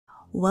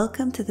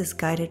Welcome to this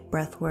guided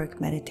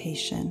breathwork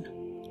meditation.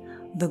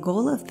 The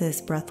goal of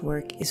this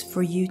breathwork is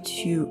for you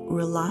to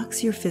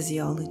relax your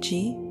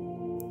physiology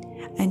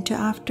and to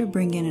after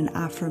bring in an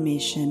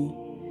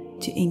affirmation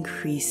to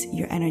increase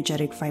your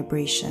energetic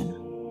vibration.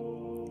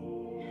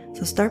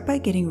 So start by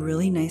getting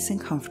really nice and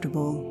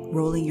comfortable,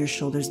 rolling your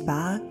shoulders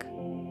back,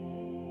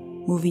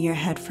 moving your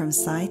head from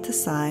side to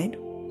side.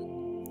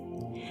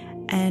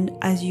 And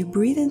as you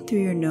breathe in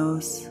through your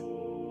nose,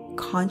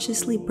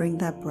 consciously bring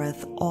that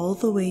breath all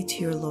the way to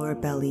your lower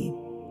belly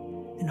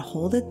and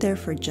hold it there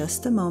for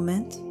just a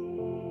moment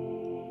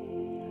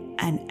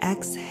and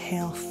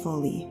exhale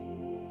fully.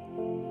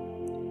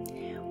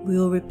 We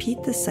will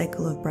repeat this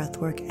cycle of breath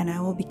work and I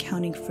will be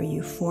counting for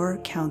you 4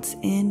 counts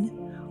in,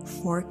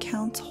 4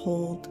 counts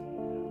hold,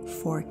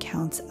 4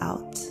 counts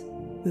out.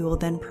 We will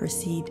then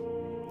proceed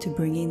to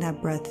bringing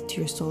that breath to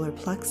your solar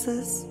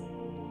plexus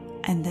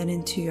and then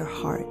into your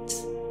heart.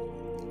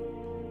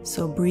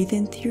 So breathe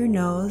in through your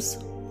nose.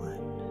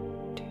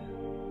 1, 2,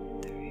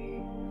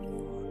 3,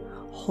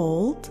 4.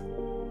 Hold.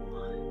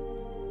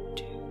 1,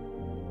 2,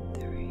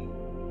 3,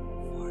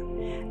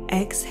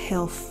 4.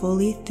 Exhale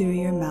fully through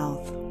your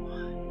mouth.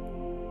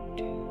 1,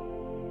 2,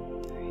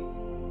 3,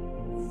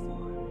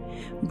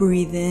 4.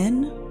 Breathe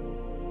in.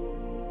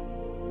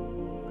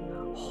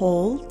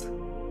 Hold.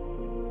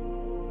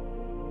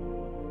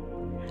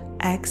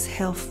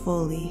 Exhale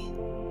fully.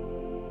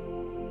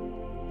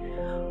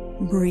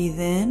 Breathe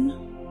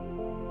in.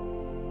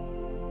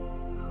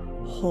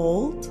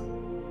 Hold.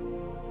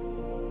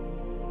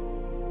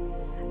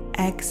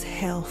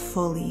 Exhale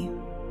fully.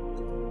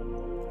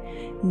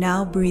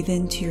 Now breathe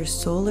into your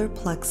solar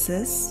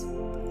plexus,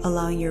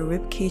 allowing your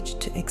ribcage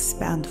to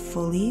expand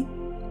fully.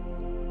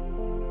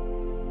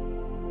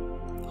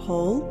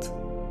 Hold.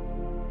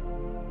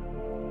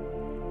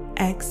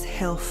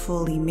 Exhale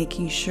fully,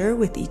 making sure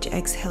with each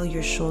exhale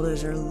your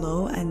shoulders are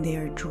low and they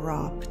are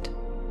dropped.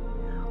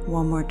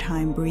 One more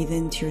time, breathe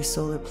into your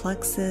solar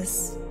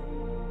plexus.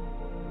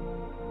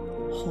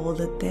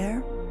 Hold it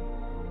there.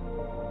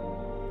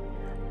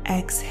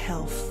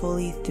 Exhale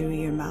fully through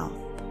your mouth.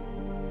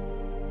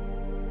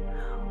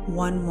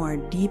 One more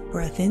deep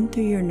breath in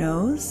through your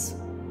nose.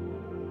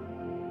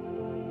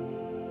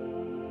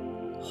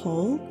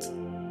 Hold.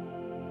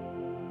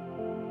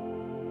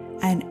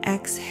 And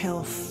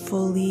exhale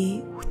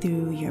fully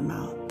through your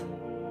mouth.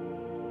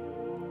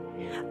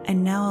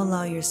 And now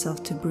allow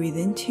yourself to breathe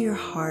into your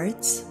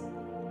heart.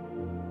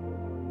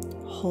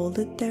 Hold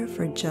it there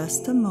for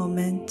just a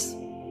moment.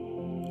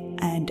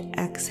 And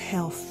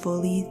exhale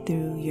fully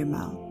through your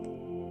mouth.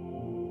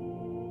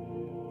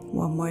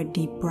 One more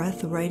deep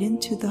breath right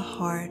into the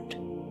heart.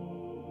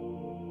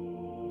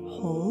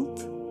 Hold.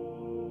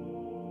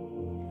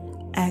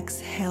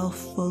 Exhale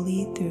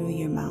fully through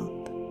your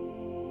mouth.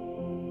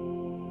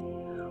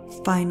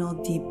 Final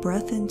deep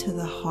breath into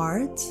the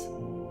heart.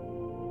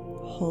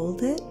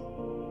 Hold it.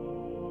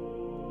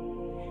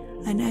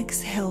 And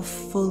exhale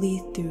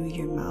fully through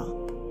your mouth.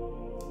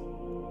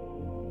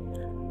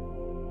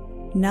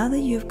 Now that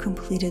you have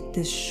completed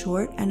this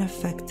short and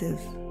effective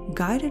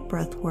guided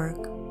breath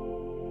work,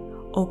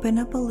 open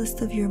up a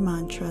list of your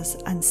mantras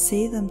and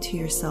say them to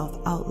yourself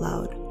out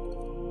loud.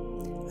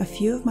 A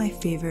few of my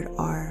favorite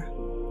are,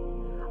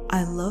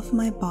 I love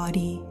my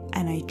body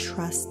and I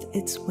trust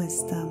its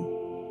wisdom.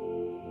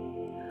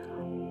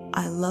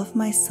 I love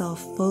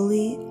myself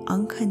fully,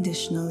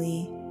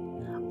 unconditionally.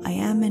 I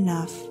am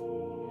enough.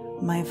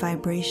 My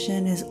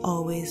vibration is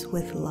always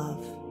with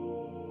love.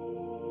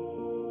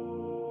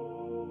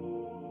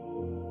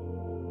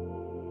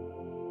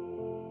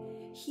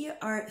 Here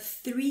are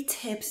 3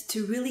 tips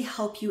to really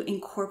help you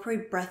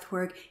incorporate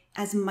breathwork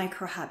as a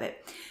micro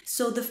habit.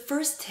 So the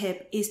first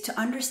tip is to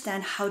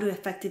understand how to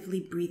effectively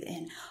breathe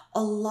in.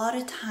 A lot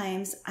of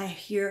times I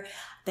hear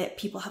that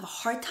people have a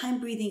hard time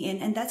breathing in,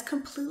 and that's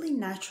completely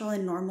natural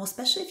and normal,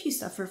 especially if you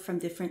suffer from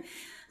different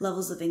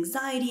levels of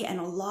anxiety and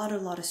a lot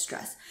of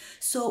stress.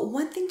 So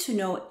one thing to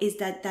know is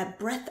that that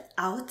breath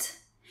out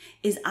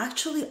is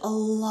actually a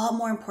lot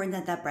more important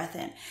than that breath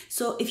in.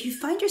 So if you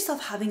find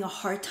yourself having a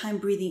hard time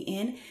breathing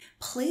in,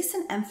 place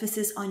an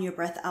emphasis on your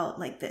breath out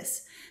like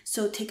this.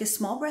 So take a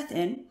small breath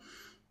in,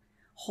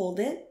 hold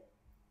it,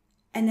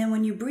 and then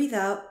when you breathe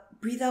out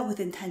with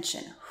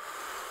intention.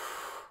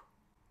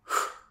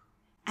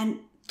 And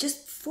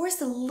just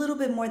force a little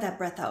bit more of that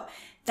breath out.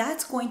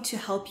 That's going to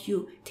help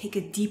you take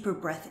a deeper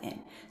breath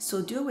in.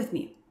 So do it with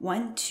me.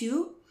 1,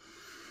 2,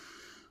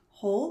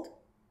 hold.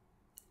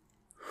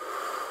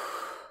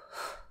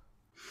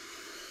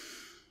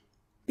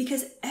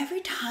 Because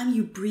every time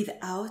you breathe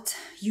out,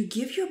 you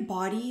give your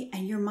body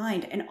and your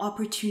mind an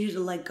opportunity to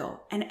let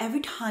go. And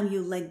every time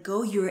you let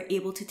go, you're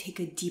able to take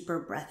a deeper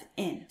breath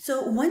in.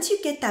 So once you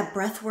get that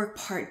breath work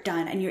part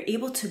done and you're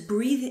able to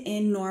breathe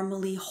in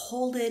normally,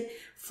 hold it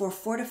for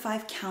 4 to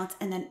 5 counts,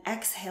 and then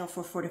exhale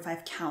for 4 to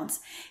 5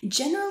 counts,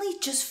 generally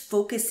just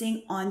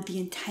focusing on the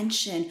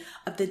intention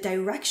of the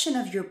direction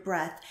of your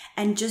breath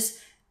and just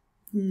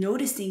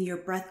noticing your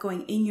breath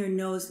going in your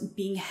nose,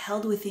 being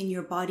held within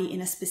your body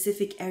in a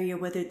specific area,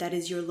 whether that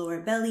is your lower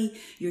belly,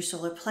 your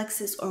solar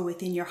plexus, or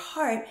within your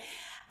heart.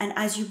 And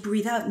as you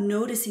breathe out,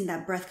 noticing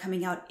that breath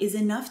coming out is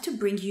enough to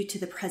bring you to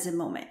the present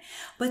moment.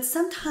 But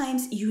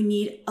sometimes you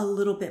need a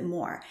little bit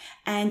more.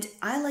 And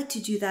I like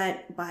to do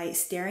that by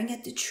staring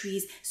at the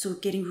trees, so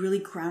getting really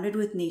grounded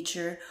with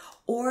nature,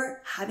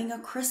 or having a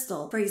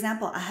crystal. For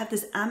example, I have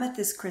this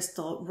amethyst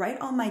crystal right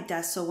on my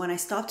desk, so when I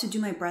stop to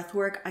do my breath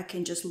work, I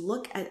can just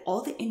look at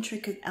all the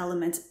intricate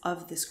elements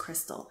of this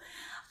crystal.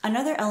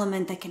 Another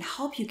element that can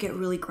help you get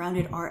really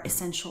grounded are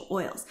essential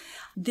oils.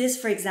 This,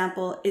 for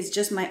example, is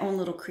just my own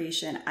little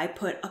creation. I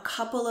put a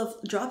couple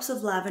of drops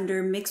of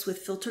lavender mixed with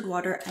filtered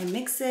water. I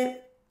mix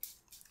it,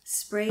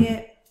 spray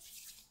it,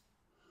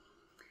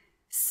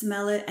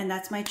 smell it, and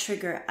that's my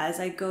trigger. As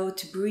I go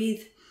to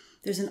breathe,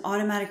 there's an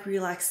automatic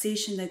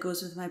relaxation that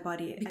goes with my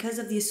body because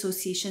of the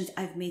associations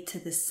I've made to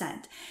the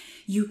scent.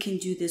 You can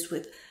do this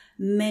with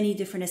many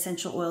different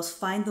essential oils.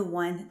 Find the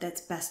one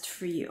that's best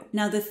for you.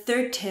 Now, the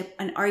third tip,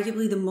 and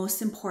arguably the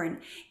most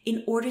important,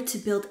 in order to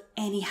build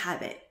any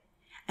habit,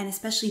 and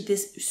especially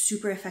this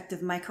super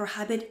effective micro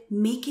habit,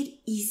 make it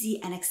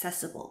easy and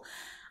accessible.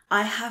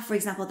 I have, for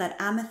example, that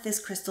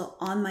amethyst crystal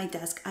on my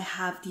desk. I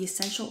have the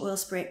essential oil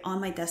spray on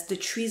my desk. The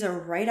trees are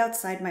right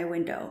outside my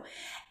window.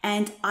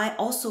 And I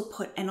also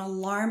put an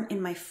alarm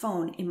in my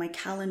phone, in my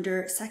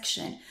calendar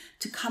section,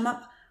 to come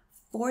up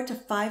 4 to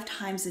 5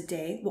 times a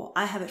day. Well,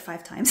 I have it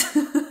 5 times.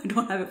 I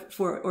don't have it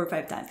 4 or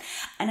 5 times.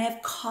 And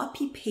I've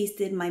copy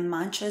pasted my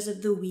mantras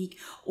of the week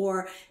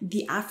or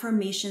the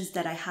affirmations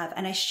that I have.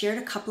 And I shared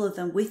a couple of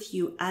them with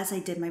you as I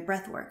did my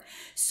breath work.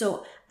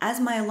 So as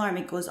my alarm,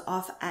 it goes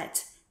off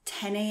at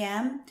 10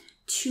 a.m.,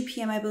 2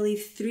 p.m., I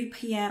believe, 3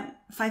 p.m.,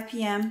 5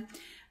 p.m.,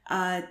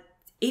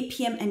 8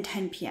 p.m. and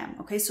 10 p.m.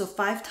 Okay, so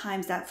 5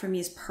 times, that for me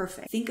is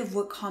perfect. Think of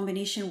what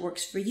combination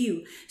works for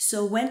you.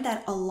 So when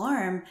that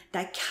alarm,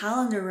 that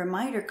calendar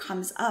reminder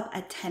comes up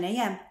at 10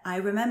 a.m., I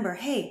remember,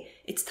 hey,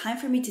 it's time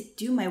for me to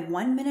do my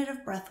 1 minute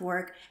of breath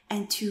work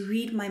and to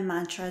read my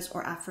mantras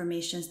or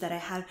affirmations that I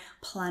had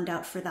planned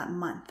out for that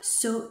month.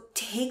 So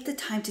take the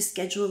time to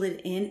schedule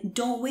it in.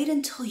 Don't wait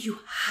until you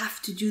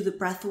have to do the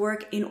breath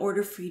work in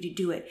order for you to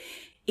do it.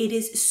 It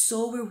is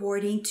so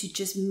rewarding to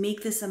just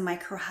make this a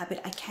micro habit.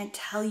 I can't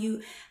tell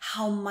you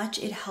how much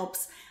it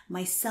helps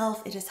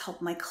myself. It has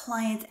helped my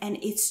clients. And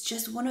it's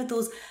just one of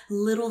those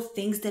little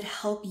things that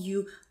help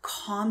you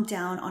calm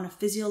down on a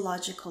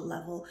physiological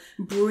level,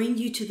 bring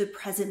you to the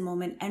present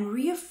moment, and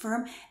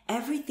reaffirm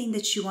everything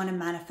that you want to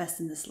manifest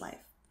in this life.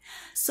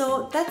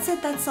 So that's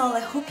it, that's all. I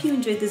hope you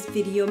enjoyed this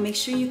video. Make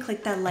sure you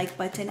click that like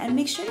button and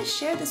make sure to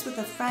share this with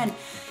a friend.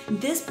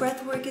 This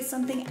breath work is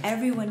something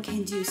everyone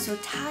can do. So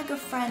tag a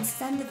friend,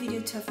 send the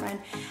video to a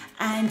friend,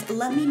 and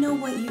let me know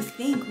what you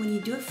think when you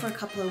do it for a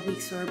couple of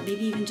weeks, or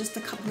maybe even just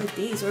a couple of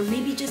days, or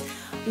maybe just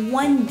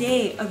one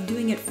day of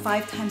doing it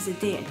 5 times a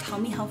day, and tell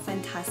me how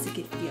fantastic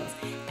it feels.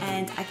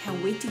 And I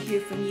can't wait to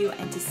hear from you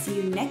and to see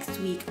you next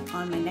week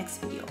on my next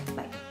video.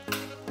 Bye.